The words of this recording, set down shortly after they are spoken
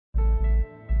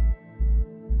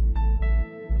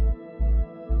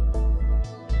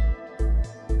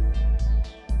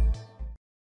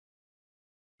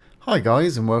Hi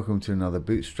guys, and welcome to another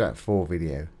Bootstrap 4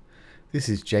 video. This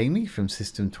is Jamie from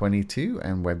System22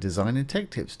 and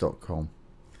webdesignandtechtips.com.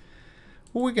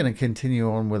 Well, we're going to continue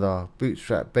on with our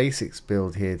Bootstrap basics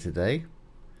build here today.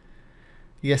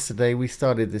 Yesterday we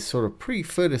started this sort of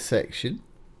pre-footer section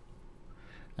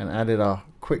and added our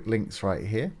quick links right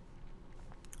here.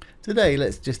 Today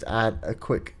let's just add a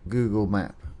quick Google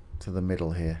map to the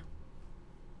middle here.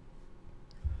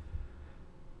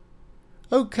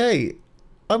 Okay,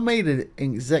 I made an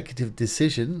executive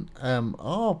decision.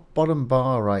 Our bottom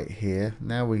bar right here,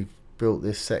 now we've built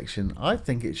this section, I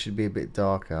think it should be a bit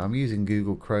darker. I'm using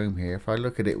Google Chrome here. If I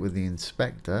look at it with the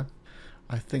inspector,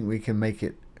 I think we can make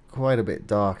it quite a bit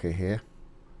darker here.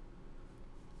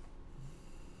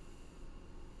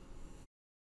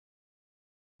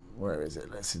 Where is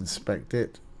it? Let's inspect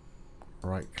it.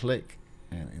 Right click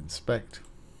and inspect.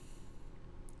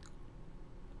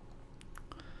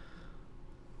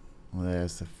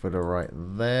 There's the footer right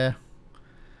there.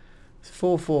 It's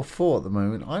 444 at the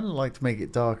moment. I'd like to make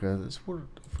it darker. What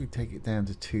if we take it down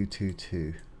to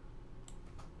 222?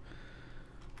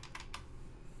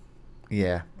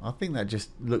 Yeah, I think that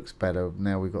just looks better.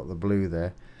 Now we've got the blue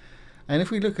there. And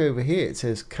if we look over here, it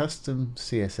says custom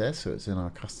CSS, so it's in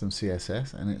our custom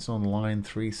CSS, and it's on line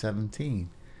 317.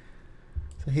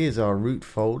 So here's our root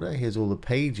folder. Here's all the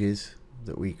pages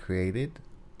that we created,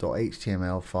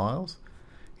 .html files.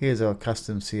 Here's our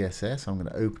custom CSS. I'm going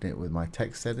to open it with my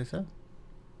text editor.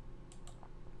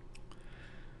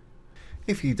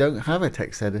 If you don't have a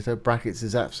text editor, Brackets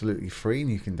is absolutely free and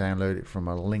you can download it from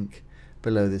a link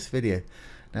below this video.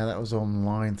 Now that was on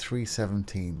line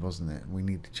 317, wasn't it? We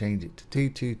need to change it to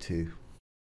 222.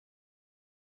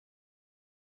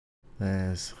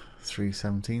 There's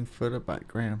 317 footer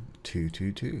background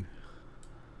 222.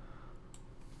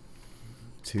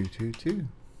 222.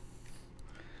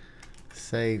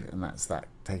 Save, and that's that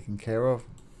taken care of.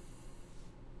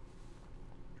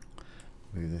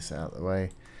 Move this out of the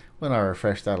way. When I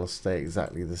refresh, that'll stay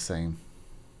exactly the same.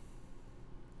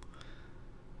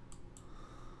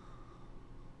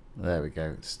 There we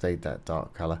go, it stayed that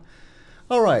dark color.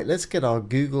 Alright, let's get our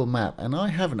Google map, and I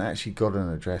haven't actually got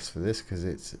an address for this because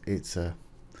it's a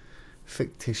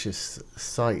fictitious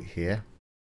site here.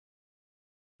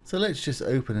 So let's just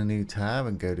open a new tab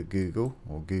and go to Google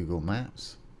or Google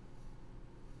Maps.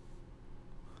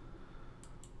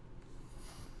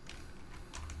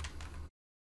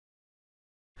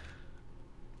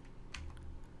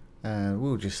 And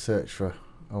we'll just search for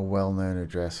a well-known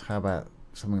address. How about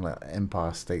something like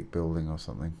Empire State Building or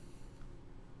something?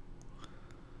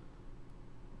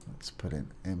 Let's put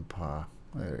in Empire.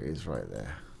 There it is right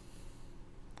there.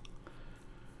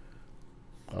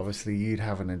 Obviously you'd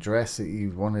have an address that you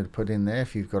wanted to put in there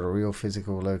if you've got a real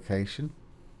physical location.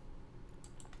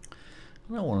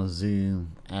 And I want to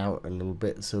zoom out a little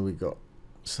bit so we got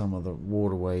some of the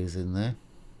waterways in there.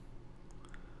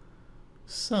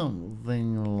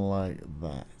 Something like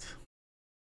that.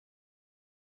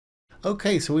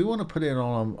 Okay, so we want to put it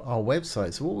on our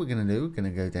website. So what we're going to do, we're going to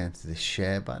go down to the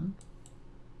share button.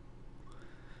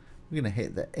 We're going to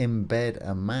hit the embed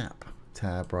a map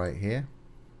tab right here.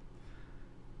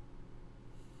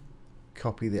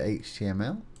 Copy the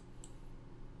HTML.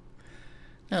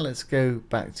 Now let's go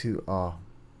back to our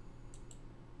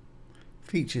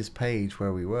features page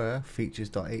where we were,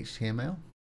 features.html.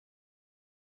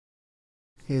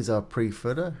 Here's our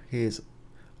pre-footer, here's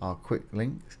our quick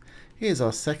links, here's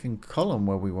our second column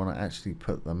where we want to actually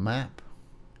put the map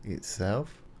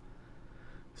itself.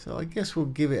 So I guess we'll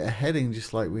give it a heading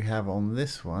just like we have on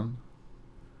this one.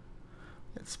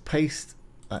 Let's paste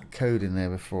that code in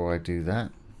there before I do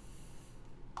that.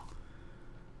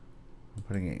 I'm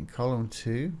putting it in column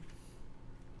 2.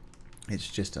 It's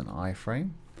just an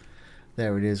iframe.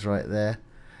 There it is right there.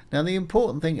 Now the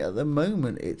important thing at the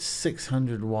moment, it's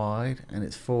 600 wide and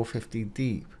it's 450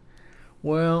 deep.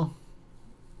 Well,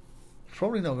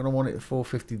 probably not going to want it at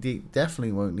 450 deep.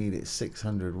 Definitely won't need it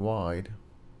 600 wide.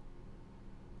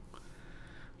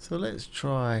 So let's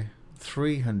try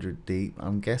 300 deep.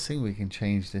 I'm guessing we can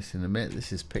change this in a minute.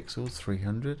 This is pixels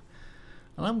 300.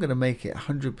 And I'm going to make it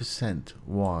 100%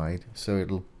 wide so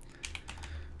it'll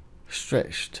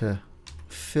stretch to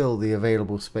fill the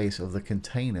available space of the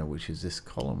container, which is this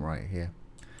column right here.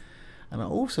 And I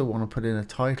also want to put in a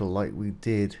title like we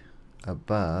did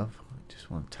above. I just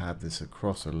want to tab this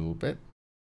across a little bit.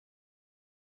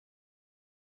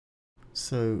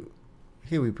 So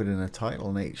here we put in a title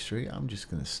in H3. I'm just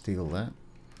going to steal that.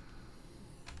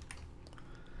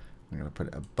 I'm going to put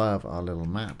it above our little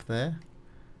map there.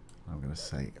 I'm going to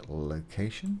say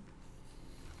location.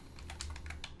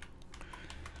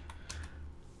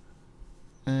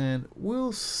 and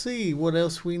we'll see what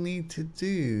else we need to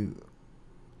do.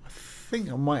 I think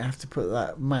I might have to put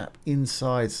that map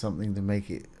inside something to make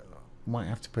it, might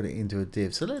have to put it into a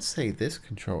div. So let's save this,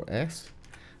 Control S,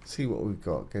 see what we've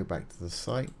got. Go back to the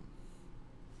site.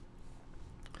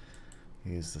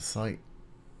 Here's the site.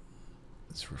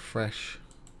 Let's refresh.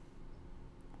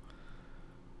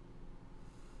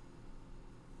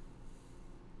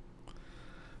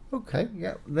 Okay,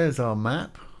 yep, there's our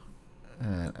map.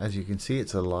 And as you can see,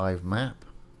 it's a live map.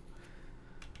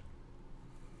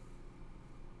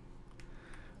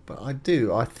 But I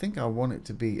think I want it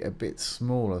to be a bit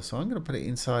smaller. So I'm going to put it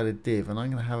inside a div, and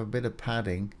I'm going to have a bit of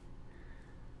padding.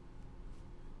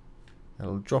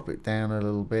 I'll drop it down a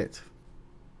little bit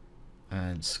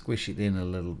and squish it in a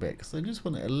little bit, because I just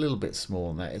want it a little bit smaller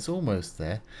than that. It's almost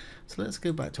there. So let's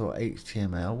go back to our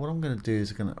HTML. What I'm going to do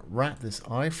is I'm going to wrap this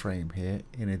iframe here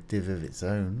in a div of its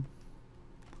own.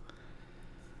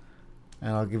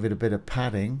 And I'll give it a bit of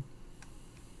padding.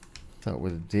 Start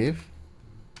with a div.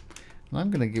 And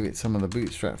I'm going to give it some of the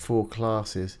Bootstrap 4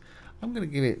 classes. I'm going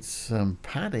to give it some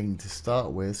padding to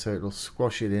start with, so it'll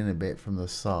squash it in a bit from the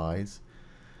sides.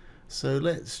 So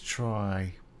let's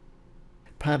try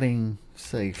padding,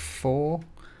 say 4.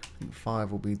 I think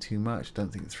 5 will be too much.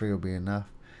 Don't think 3 will be enough.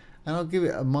 And I'll give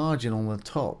it a margin on the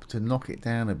top to knock it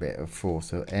down a bit of 4.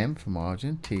 So M for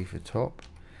margin, T for top,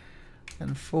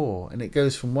 and 4. And it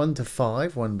goes from 1 to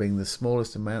 5, 1 being the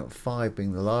smallest amount, 5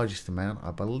 being the largest amount.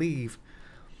 I believe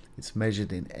it's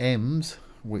measured in M's,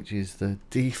 which is the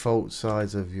default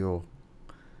size of your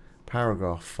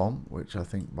paragraph font, which I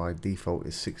think by default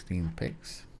is 16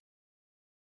 pixels.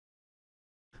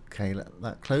 Okay,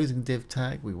 that closing div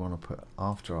tag we want to put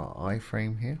after our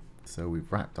iframe here. So we've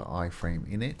wrapped our iframe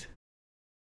in it.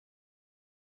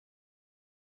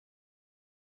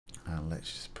 And let's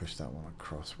just push that one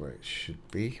across where it should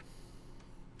be.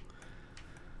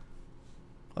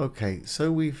 Okay,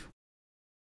 so we've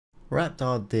wrapped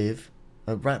our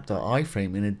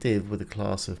iframe in a div with a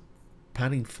class of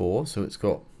padding 4. So it's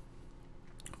got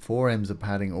 4 M's of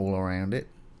padding all around it,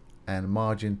 and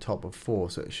margin top of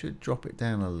 4, so it should drop it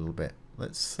down a little bit.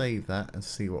 Let's save that and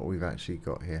see what we've actually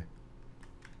got here.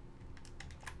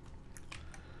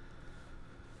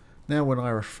 Now when I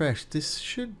refresh, this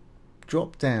should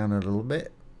drop down a little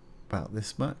bit, about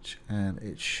this much, and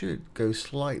it should go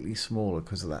slightly smaller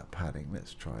because of that padding.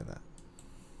 Let's try that.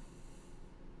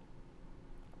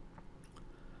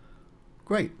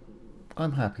 Great,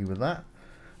 I'm happy with that.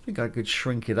 I think I could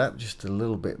shrink it up just a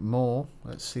little bit more.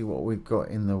 Let's see what we've got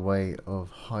in the way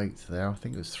of height there. I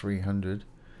think it was 300.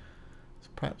 So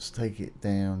perhaps take it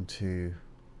down to,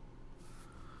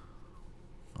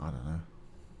 I don't know.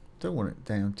 Don't want it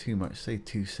down too much, say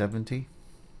 270.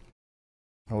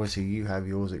 Obviously you have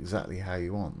yours exactly how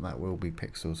you want. That will be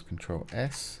pixels, Control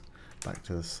S. Back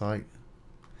to the site.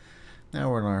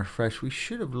 Now when I refresh, we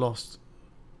should have lost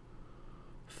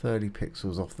 30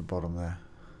 pixels off the bottom there.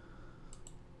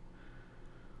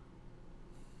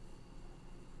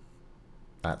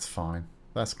 That's fine.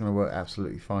 That's going to work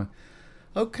absolutely fine.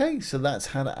 Okay, so that's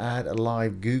how to add a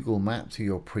live Google map to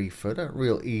your pre-footer.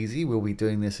 Real easy. We'll be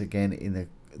doing this again in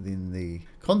the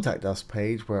contact us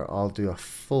page, where I'll do a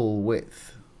full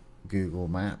width Google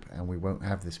map, and we won't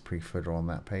have this pre-footer on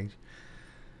that page.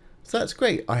 So that's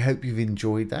great. I hope you've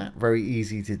enjoyed that. Very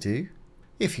easy to do.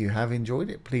 If you have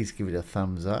enjoyed it, please give it a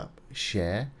thumbs up,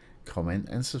 share, comment,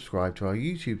 and subscribe to our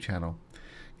YouTube channel.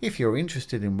 If you're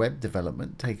interested in web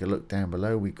development, take a look down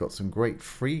below. We've got some great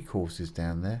free courses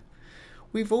down there.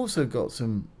 We've also got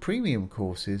some premium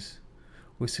courses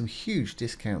with some huge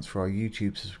discounts for our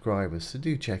YouTube subscribers, so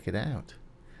do check it out.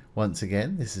 Once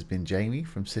again, this has been Jamie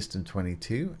from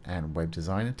System22 and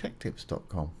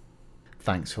WebDesignAndTechTips.com.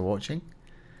 Thanks for watching.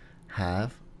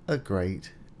 Have a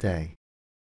great day.